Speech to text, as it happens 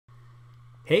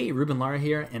Hey, Ruben Lara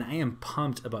here, and I am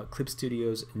pumped about Clip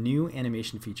Studio's new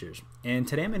animation features. And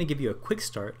today I'm going to give you a quick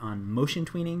start on motion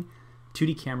tweening,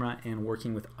 2D camera, and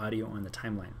working with audio on the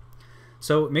timeline.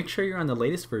 So make sure you're on the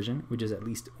latest version, which is at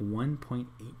least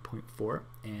 1.8.4,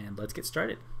 and let's get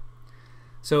started.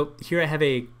 So here I have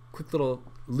a quick little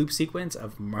loop sequence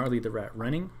of Marley the rat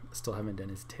running. Still haven't done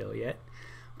his tail yet.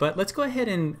 But let's go ahead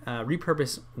and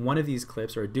repurpose one of these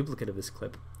clips, or a duplicate of this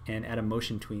clip, and add a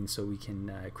motion tween so we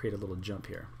can create a little jump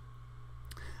here.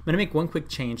 I'm going to make one quick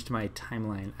change to my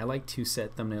timeline. I like to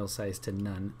set thumbnail size to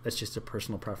none. That's just a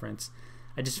personal preference.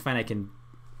 I just find I can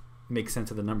make sense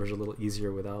of the numbers a little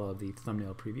easier without all of the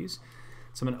thumbnail previews.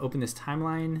 So I'm going to open this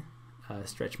timeline,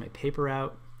 stretch my paper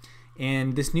out,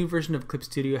 and this new version of Clip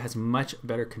Studio has much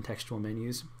better contextual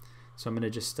menus. So I'm going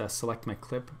to just select my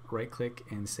clip, right click,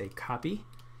 and say copy.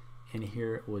 And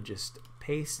here we'll just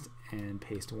paste and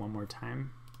paste one more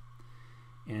time.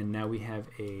 And now we have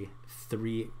a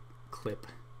 3-clip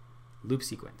loop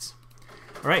sequence.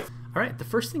 All right, the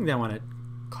first thing that I want to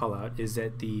call out is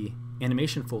that the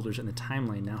animation folders in the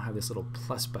timeline now have this little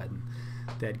plus button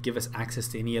that give us access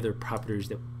to any other properties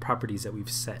that we've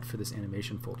set for this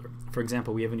animation folder. For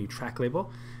example, we have a new track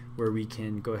label where we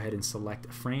can go ahead and select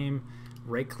a frame,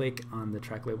 right click on the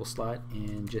track label slot,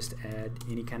 and just add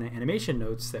any kind of animation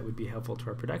notes that would be helpful to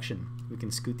our production. We can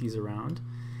scoot these around,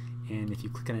 and if you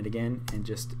click on it again and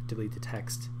just delete the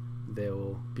text,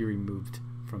 they'll be removed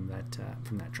from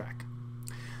that track.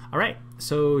 All right,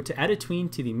 so to add a tween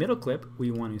to the middle clip,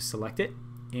 we want to select it,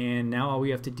 and now all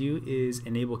we have to do is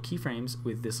enable keyframes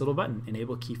with this little button,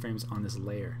 enable keyframes on this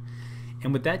layer.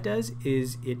 And what that does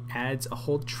is it adds a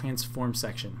whole transform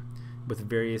section with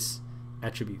various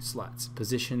attribute slots: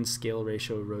 position, scale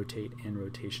ratio, rotate, and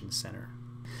rotation center.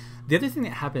 The other thing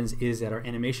that happens is that our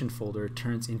animation folder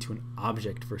turns into an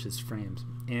object versus frames,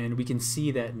 and we can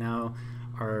see that now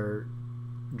our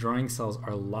drawing cells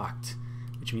are locked,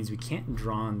 which means we can't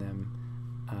draw on them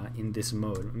in this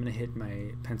mode. I'm going to hit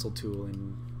my pencil tool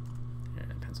and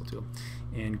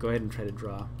go ahead and try to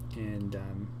draw, and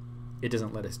it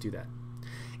doesn't let us do that.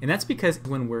 And that's because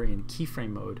when we're in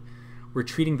keyframe mode, we're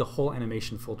treating the whole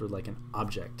animation folder like an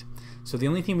object. So the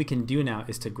only thing we can do now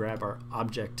is to grab our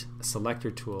object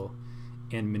selector tool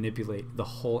and manipulate the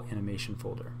whole animation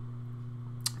folder.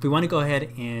 If we want to go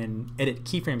ahead and edit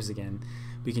keyframes again,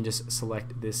 we can just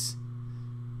select this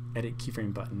edit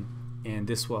keyframe button, and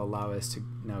this will allow us to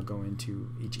now go into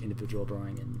each individual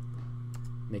drawing and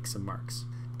make some marks.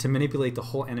 To manipulate the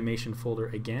whole animation folder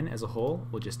again as a whole,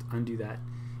 we'll just undo that,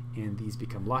 and these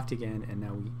become locked again, and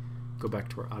now we go back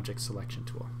to our object selection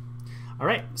tool. All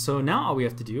right, so now all we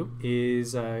have to do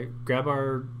is grab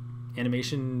our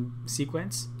animation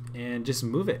sequence and just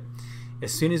move it.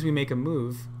 As soon as we make a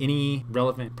move, any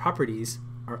relevant properties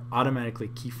are automatically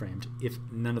keyframed if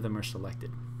none of them are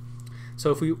selected.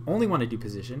 So if we only want to do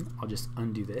position, I'll just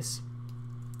undo this.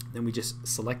 Then we just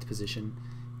select position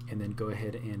and then go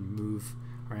ahead and move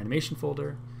our animation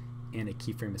folder, and a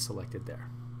keyframe is selected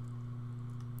there.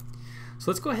 So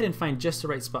let's go ahead and find just the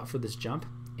right spot for this jump,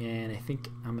 and I think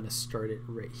I'm going to start it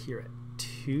right here at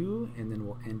 2, and then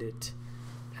we'll end it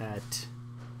at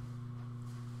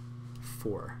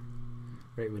 4,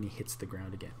 right when he hits the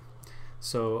ground again.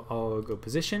 So I'll go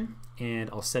position, and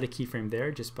I'll set a keyframe there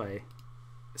just by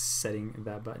setting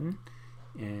that button,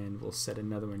 and we'll set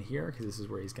another one here because this is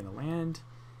where he's going to land,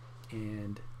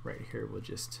 and right here we'll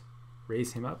just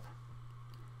raise him up,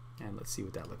 and let's see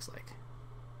what that looks like.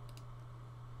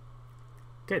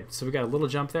 Good, so we got a little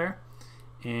jump there,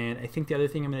 and I think the other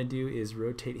thing I'm going to do is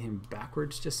rotate him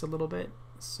backwards just a little bit.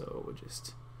 So we'll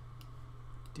just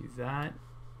do that,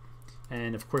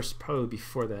 and of course probably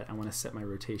before that I want to set my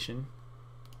rotation.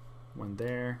 One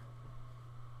there,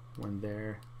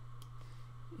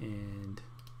 and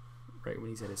right when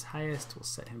he's at his highest, we'll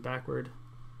set him backward.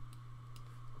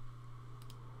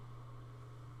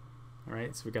 All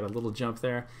right, so we got a little jump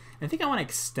there. And I think I want to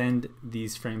extend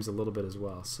these frames a little bit as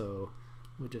well. So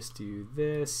we'll just do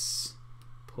this,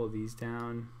 pull these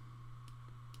down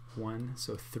 1,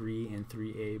 so 3 and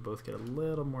 3A both get a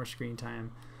little more screen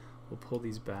time. We'll pull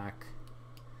these back,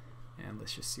 and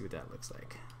let's just see what that looks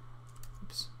like.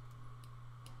 Oops.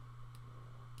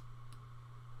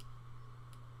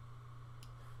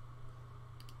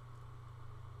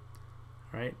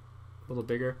 All right, a little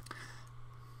bigger.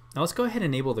 Now let's go ahead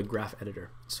and enable the graph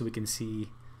editor so we can see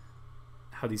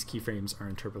how these keyframes are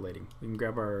interpolating. We can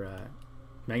grab our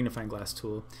magnifying glass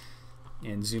tool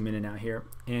and zoom in and out here,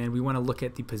 and we want to look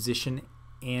at the position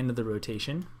and the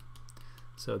rotation.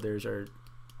 So there's our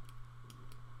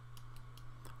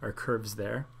curves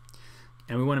there,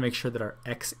 and we want to make sure that our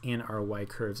X and our Y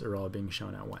curves are all being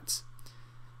shown at once.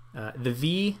 The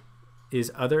V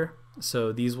is other,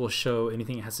 so these will show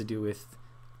anything that has to do with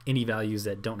any values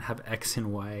that don't have X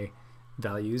and Y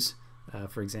values.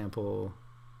 For example,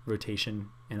 rotation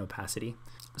and opacity.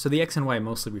 So the X and Y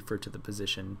mostly refer to the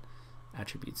position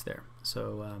attributes there.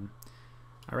 So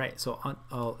all right, so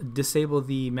I'll disable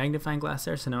the magnifying glass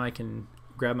there, so now I can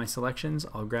grab my selections.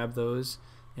 I'll grab those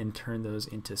and turn those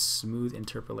into smooth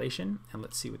interpolation, and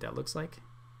let's see what that looks like.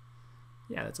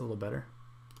 Yeah, that's a little better.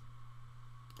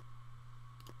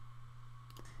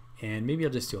 And maybe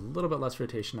I'll just do a little bit less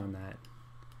rotation on that,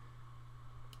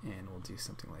 and we'll do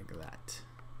something like that.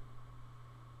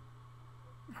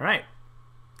 All right,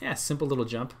 yeah, simple little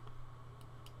jump.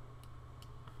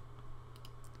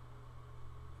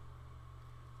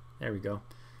 There we go.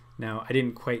 Now, I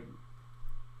didn't quite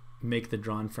make the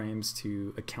drawn frames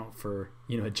to account for,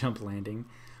 a jump landing,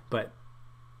 but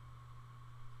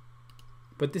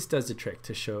this does the trick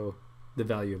to show the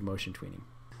value of motion tweening.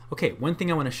 Okay, one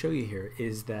thing I want to show you here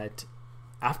is that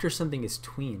after something is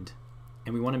tweened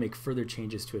and we want to make further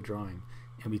changes to a drawing,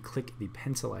 and we click the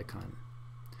pencil icon,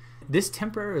 this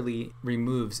temporarily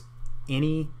removes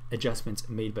any adjustments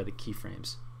made by the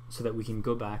keyframes so that we can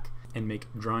go back and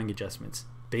make drawing adjustments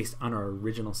based on our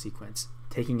original sequence,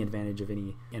 taking advantage of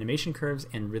any animation curves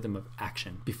and rhythm of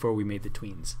action before we made the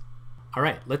tweens. All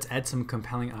right, let's add some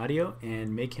compelling audio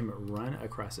and make him run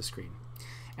across the screen.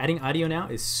 Adding audio now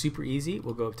is super easy.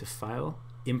 We'll go up to File,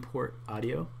 Import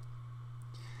Audio,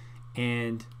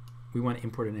 and we want to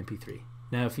import an MP3.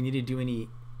 Now, if you need to do any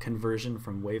conversion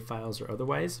from WAV files or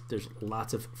otherwise, there's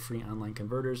lots of free online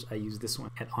converters. I use this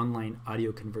one at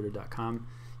onlineaudioconverter.com.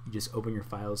 You just open your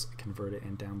files, convert it,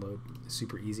 and download.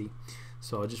 Super easy.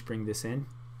 So I'll just bring this in.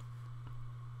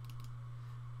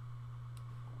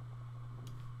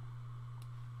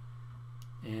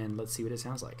 And let's see what it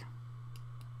sounds like.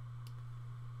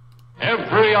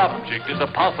 Every object is a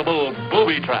possible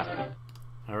booby trap.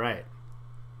 All right.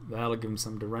 That'll give him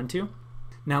something to run to.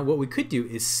 Now what we could do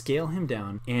is scale him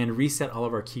down and reset all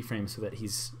of our keyframes so that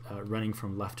he's running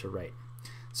from left to right.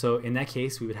 So in that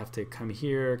case, we would have to come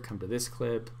here, come to this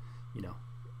clip,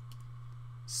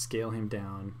 scale him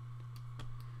down,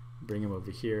 bring him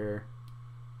over here,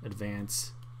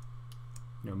 advance,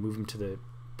 move him to the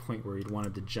point where he'd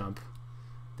wanted to jump.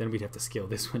 Then we'd have to scale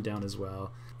this one down as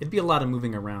well. It'd be a lot of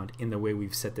moving around in the way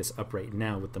we've set this up right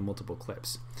now with the multiple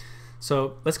clips.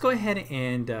 So let's go ahead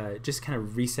and just kind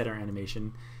of reset our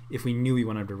animation if we knew we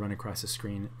wanted to run across the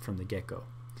screen from the get-go.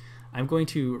 I'm going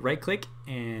to right click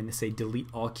and say delete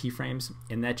all keyframes,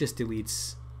 and that just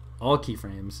deletes all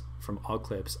keyframes from all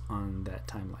clips on that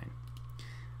timeline.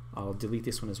 I'll delete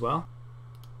this one as well,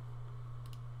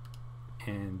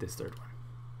 and this third one.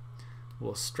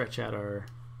 We'll stretch out our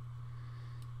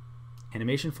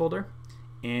animation folder,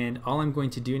 and all I'm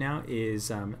going to do now is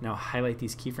now highlight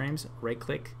these keyframes, right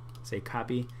click, say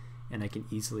copy, and I can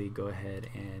easily go ahead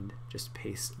and just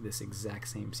paste this exact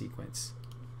same sequence.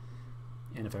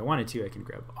 And if I wanted to, I can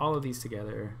grab all of these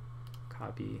together,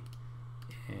 copy,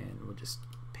 and we'll just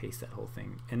paste that whole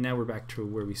thing. And now we're back to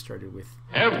where we started with.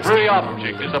 Every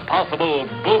object is a possible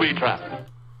booby trap.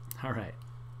 All right.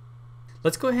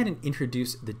 Let's go ahead and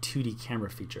introduce the 2D camera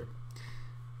feature.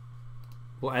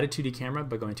 We'll add a 2D camera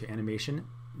by going to Animation,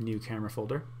 New Camera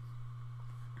folder.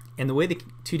 And the way the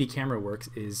 2D camera works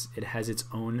is it has its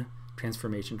own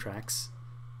transformation tracks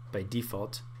by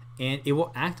default, and it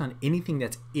will act on anything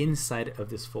that's inside of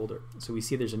this folder. So we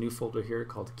see there's a new folder here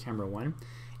called Camera 1,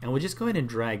 and we'll just go ahead and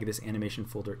drag this animation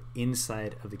folder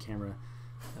inside of the camera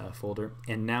folder,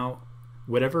 and now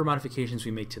whatever modifications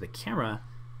we make to the camera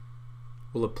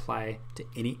will apply to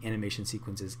any animation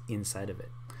sequences inside of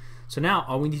it. So now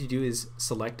all we need to do is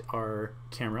select our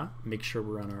camera, make sure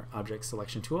we're on our object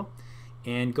selection tool,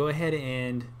 and go ahead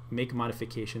and make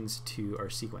modifications to our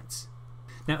sequence.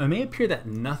 Now it may appear that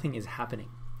nothing is happening,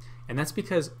 and that's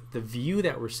because the view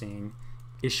that we're seeing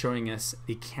is showing us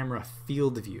the camera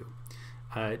field view.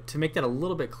 To make that a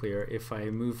little bit clear, if I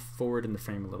move forward in the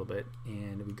frame a little bit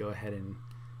and we go ahead and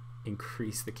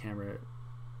increase the camera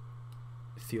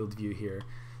field view here,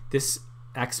 this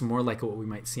acts more like what we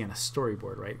might see on a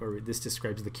storyboard, right? Where this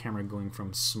describes the camera going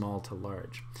from small to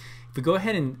large. If we go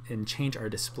ahead and change our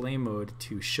display mode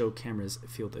to show camera's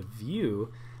field of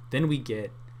view, then we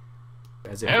get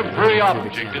as if every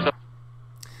object is a.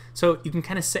 So you can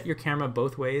kind of set your camera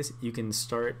both ways. You can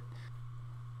start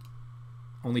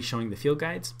only showing the field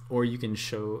guides, or you can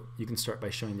start by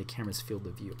showing the camera's field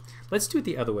of view. Let's do it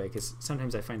the other way, because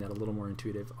sometimes I find that a little more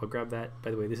intuitive. I'll grab that.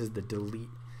 By the way, this is the delete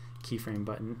keyframe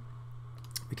button.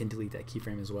 We can delete that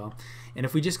keyframe as well. And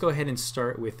if we just go ahead and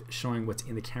start with showing what's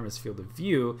in the camera's field of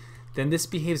view, then this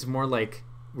behaves more like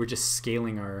we're just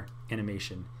scaling our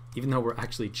animation even though we're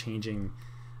actually changing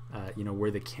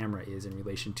where the camera is in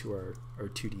relation to our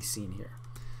 2D scene here.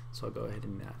 So I'll go ahead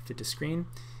and fit to screen,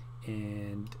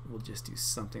 and we'll just do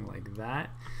something like that.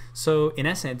 So in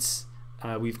essence,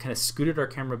 we've kind of scooted our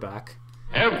camera back,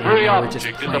 and now we're just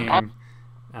playing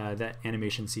that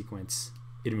animation sequence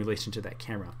in relation to that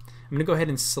camera. I'm going to go ahead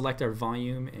and select our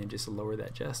volume and just lower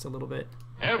that just a little bit.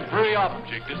 Every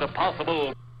object is a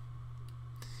possible.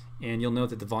 And you'll note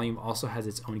that the volume also has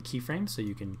its own keyframe, so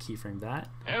you can keyframe that.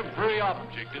 Every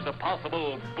object is a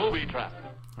possible booby trap.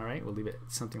 All right, we'll leave it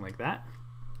something like that.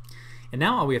 And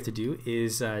now all we have to do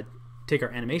is take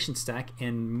our animation stack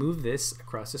and move this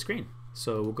across the screen.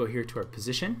 So we'll go here to our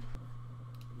position,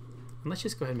 and let's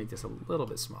just go ahead and make this a little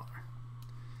bit smaller.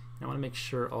 And I want to make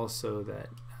sure also that,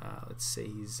 let's say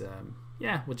he's,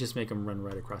 we'll just make him run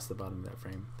right across the bottom of that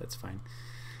frame. That's fine.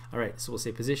 All right, so we'll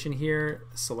say position here,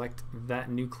 select that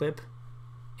new clip,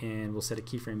 and we'll set a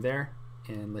keyframe there.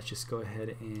 And let's just go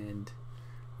ahead and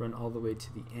run all the way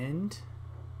to the end.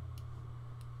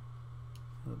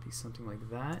 It'll be something like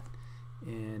that,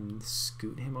 and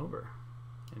scoot him over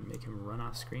and make him run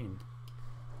off screen.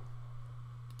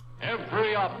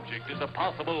 Every object is a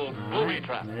possible booby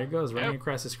trap. And there it goes, running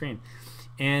across the screen.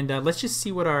 And let's just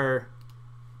see what our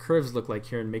curves look like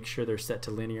here and make sure they're set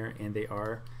to linear, and they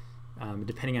are.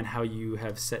 Depending on how you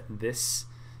have set this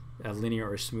linear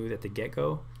or smooth at the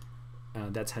get-go,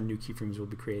 that's how new keyframes will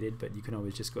be created, but you can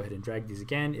always just go ahead and drag these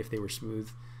again if they were smooth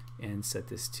and set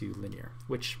this to linear,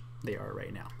 which they are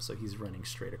right now. So he's running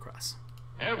straight across.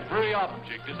 Every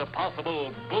object is a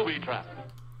possible booby trap.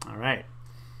 All right.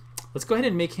 Let's go ahead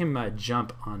and make him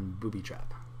jump on booby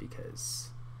trap,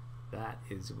 because that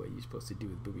is what you're supposed to do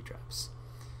with booby traps.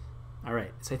 All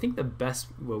right, so I think the best,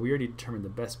 well, we already determined the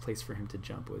best place for him to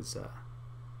jump was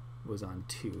on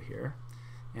 2 here.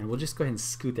 And we'll just go ahead and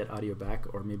scoot that audio back,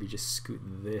 or maybe just scoot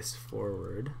this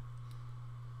forward,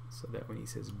 so that when he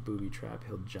says booby trap,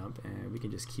 he'll jump, and we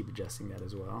can just keep adjusting that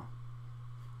as well.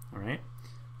 All right,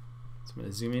 so I'm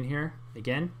gonna zoom in here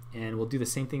again, and we'll do the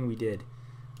same thing we did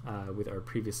with our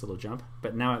previous little jump,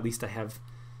 but now at least I have,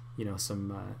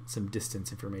 some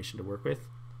distance information to work with.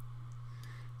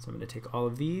 So I'm going to take all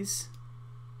of these.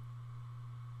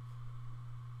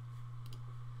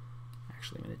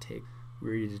 Actually, I'm going to take, we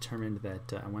already determined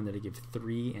that I wanted to give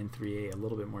 3 and 3A a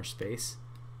little bit more space.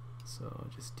 So I'll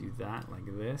just do that like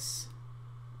this.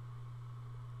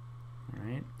 All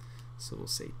right. So we'll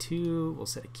say 2, we'll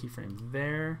set a keyframe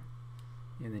there,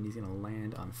 and then he's going to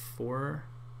land on 4.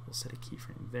 We'll set a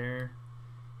keyframe there.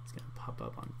 He's going to pop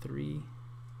up on 3.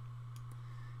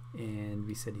 And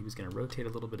we said he was going to rotate a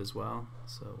little bit as well,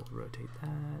 so we'll rotate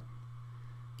that.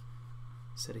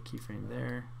 Set a keyframe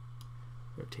there,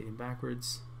 rotating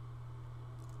backwards.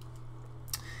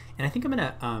 And I think I'm going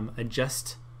to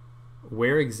adjust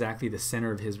where exactly the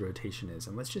center of his rotation is,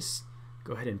 and let's just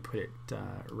go ahead and put it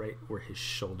right where his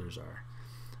shoulders are.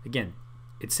 Again,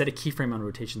 it set a keyframe on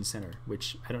rotation center,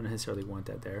 which I don't necessarily want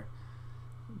that there,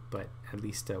 but at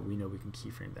least we know we can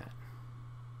keyframe that.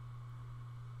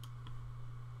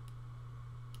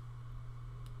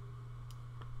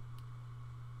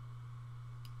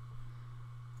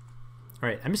 All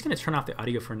right, I'm just going to turn off the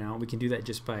audio for now. We can do that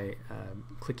just by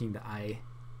clicking the I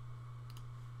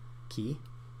key.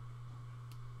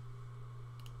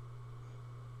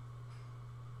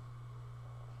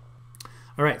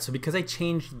 All right, so because I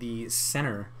changed the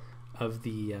center of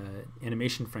the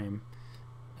animation frame,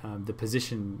 the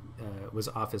position was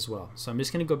off as well. So I'm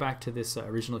just going to go back to this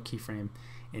original keyframe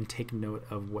and take note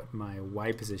of what my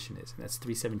Y position is, and that's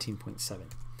 317.7.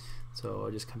 So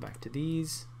I'll just come back to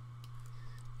these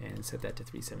and set that to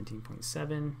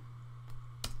 317.7.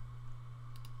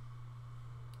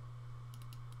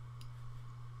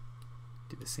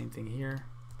 Do the same thing here,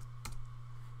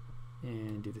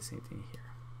 and do the same thing here.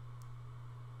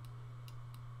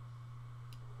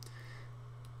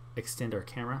 Extend our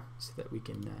camera so that we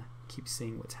can keep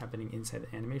seeing what's happening inside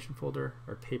the animation folder,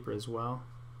 our paper as well.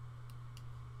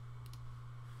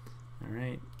 All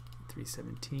right,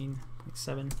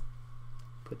 317.7,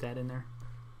 put that in there.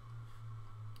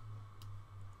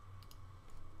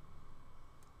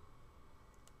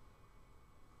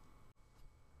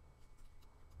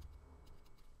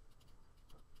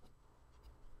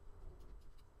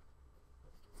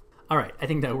 All right, I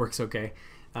think that works okay.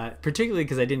 Particularly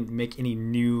because I didn't make any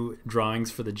new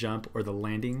drawings for the jump or the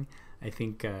landing. I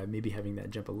think maybe having that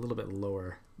jump a little bit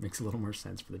lower makes a little more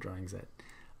sense for the drawings that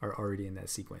are already in that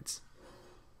sequence.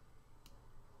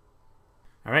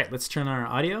 All right, let's turn on our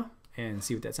audio and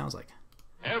see what that sounds like.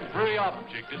 Every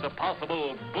object is a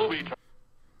possible booby trap.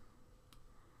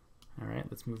 All right,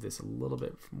 let's move this a little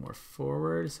bit more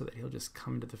forward so that he'll just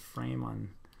come to the frame on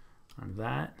on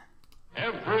that.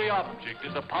 Every object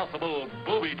is a possible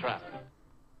booby trap.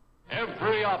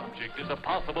 Every object is a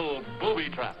possible booby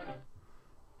trap.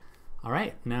 All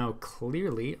right, now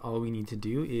clearly all we need to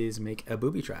do is make a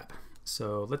booby trap.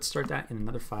 So let's start that in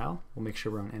another file. We'll make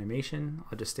sure we're on animation.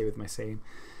 I'll just stay with my same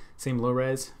low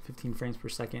res, 15 frames per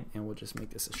second, and we'll just make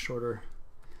this a shorter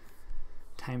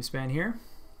time span here.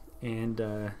 And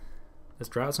let's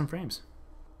draw out some frames.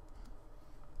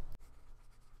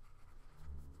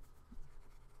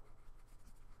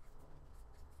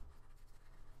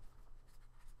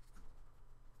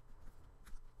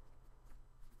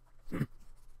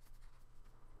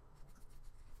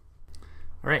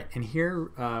 All right, and here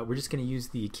we're just going to use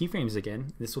the keyframes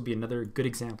again. This will be another good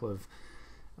example of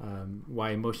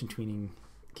why motion tweening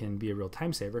can be a real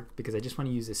time saver, because I just want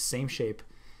to use this same shape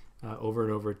over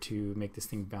and over to make this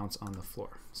thing bounce on the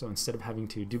floor. So instead of having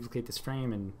to duplicate this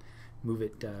frame and move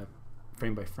it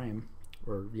frame by frame,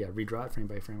 or redraw it frame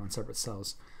by frame on separate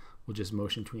cells, we'll just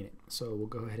motion tween it. So we'll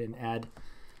go ahead and add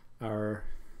our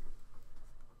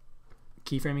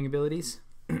keyframing abilities.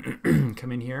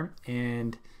 Come in here,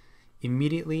 and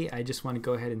immediately I just want to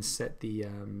go ahead and set the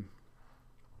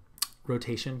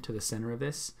rotation to the center of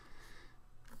this,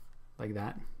 like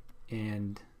that,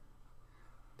 and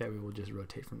that way we'll just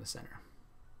rotate from the center.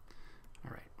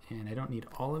 All right, and I don't need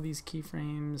all of these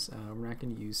keyframes. We're not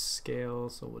going to use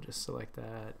scale, so we'll just select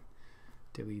that,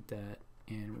 delete that,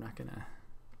 and we're not going to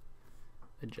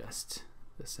adjust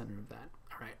the center of that.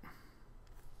 All right.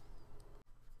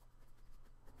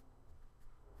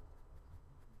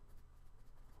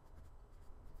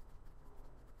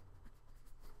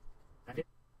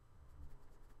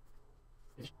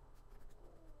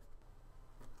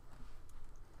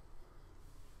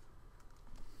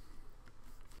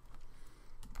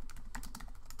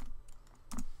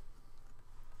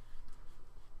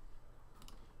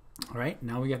 All right,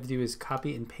 now what we have to do is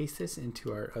copy and paste this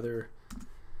into our other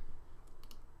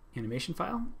animation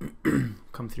file.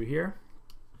 Come through here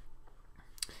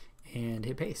and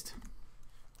hit paste.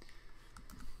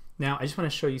 Now I just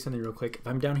want to show you something real quick. If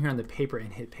I'm down here on the paper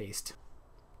and hit paste,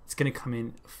 it's going to come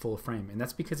in full frame, and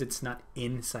that's because it's not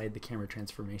inside the camera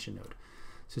transformation node.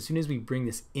 So as soon as we bring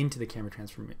this into the camera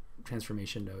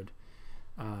transformation node,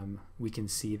 we can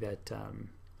see that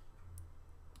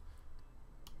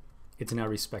it's now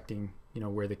respecting,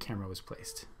 where the camera was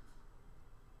placed.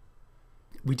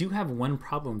 We do have one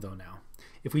problem though now.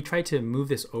 If we try to move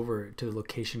this over to the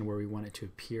location where we want it to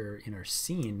appear in our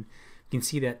scene, you can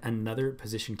see that another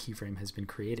position keyframe has been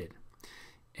created.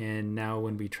 And now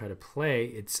when we try to play,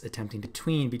 it's attempting to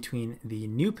tween between the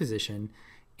new position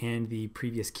and the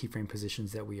previous keyframe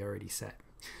positions that we already set.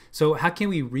 So how can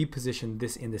we reposition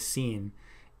this in the scene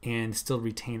and still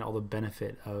retain all the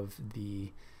benefit of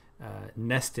the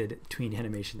nested tween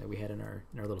animation that we had in our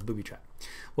little booby trap?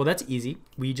 Well, that's easy.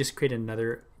 We just create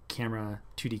another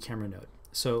 2D camera node.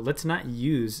 So let's not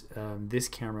use this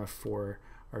camera for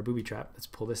our booby trap. Let's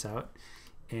pull this out,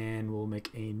 and we'll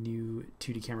make a new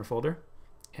 2D camera folder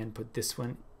and put this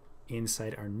one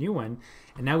inside our new one.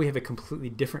 And now we have a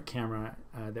completely different camera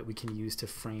that we can use to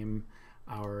frame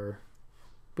our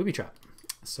booby trap.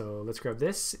 So let's grab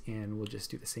this, and we'll just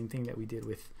do the same thing that we did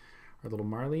with our little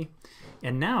Marley.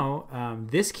 And now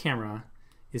this camera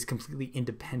is completely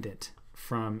independent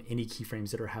from any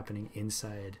keyframes that are happening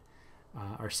inside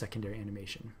our secondary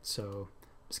animation. So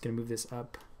I'm just going to move this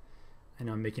up. I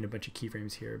know I'm making a bunch of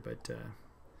keyframes here, but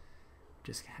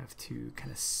just have to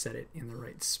kind of set it in the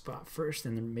right spot first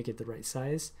and then make it the right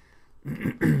size.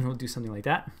 We'll do something like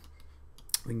that.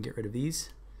 We can get rid of these.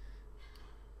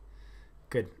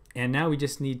 Good. And now we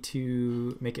just need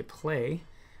to make it play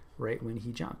right when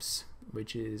he jumps,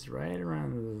 which is right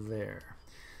around there.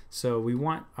 So we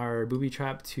want our booby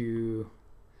trap to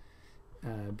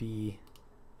be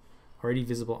already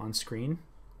visible on screen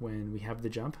when we have the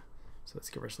jump. So let's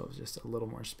give ourselves just a little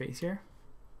more space here.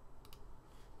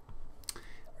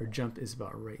 Our jump is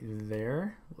about right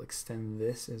there. We'll extend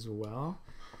this as well.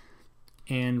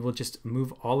 And we'll just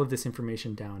move all of this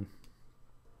information down.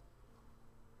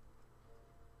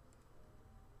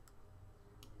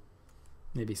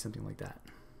 Maybe something like that.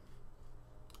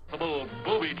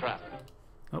 Booby trap.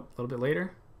 Oh, a little bit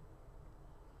later.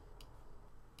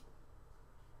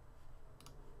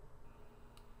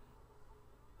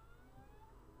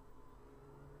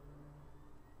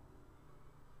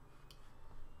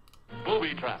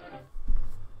 Booby trap.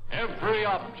 Every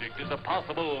object is a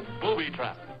possible booby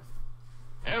trap.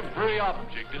 Every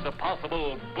object is a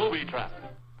possible booby trap.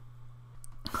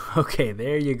 Okay,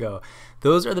 there you go.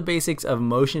 Those are the basics of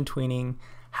motion tweening,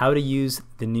 how to use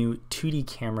the new 2D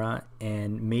camera,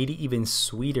 and made it even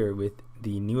sweeter with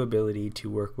the new ability to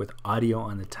work with audio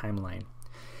on the timeline.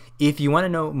 If you want to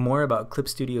know more about Clip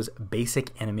Studio's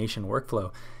basic animation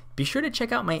workflow, be sure to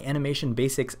check out my Animation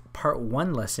Basics Part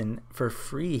 1 lesson for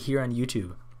free here on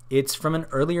YouTube. It's from an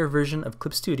earlier version of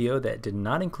Clip Studio that did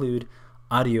not include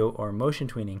audio or motion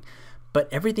tweening,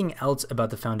 but everything else about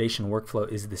the foundation workflow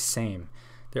is the same.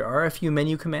 There are a few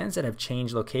menu commands that have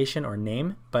changed location or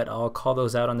name, but I'll call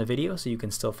those out on the video so you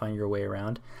can still find your way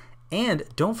around. And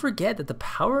don't forget that the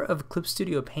power of Clip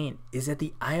Studio Paint is that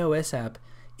the iOS app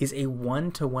is a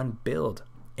one-to-one build.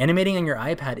 Animating on your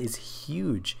iPad is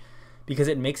huge because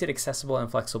it makes it accessible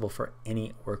and flexible for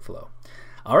any workflow.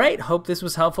 All right, hope this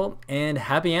was helpful and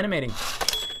happy animating.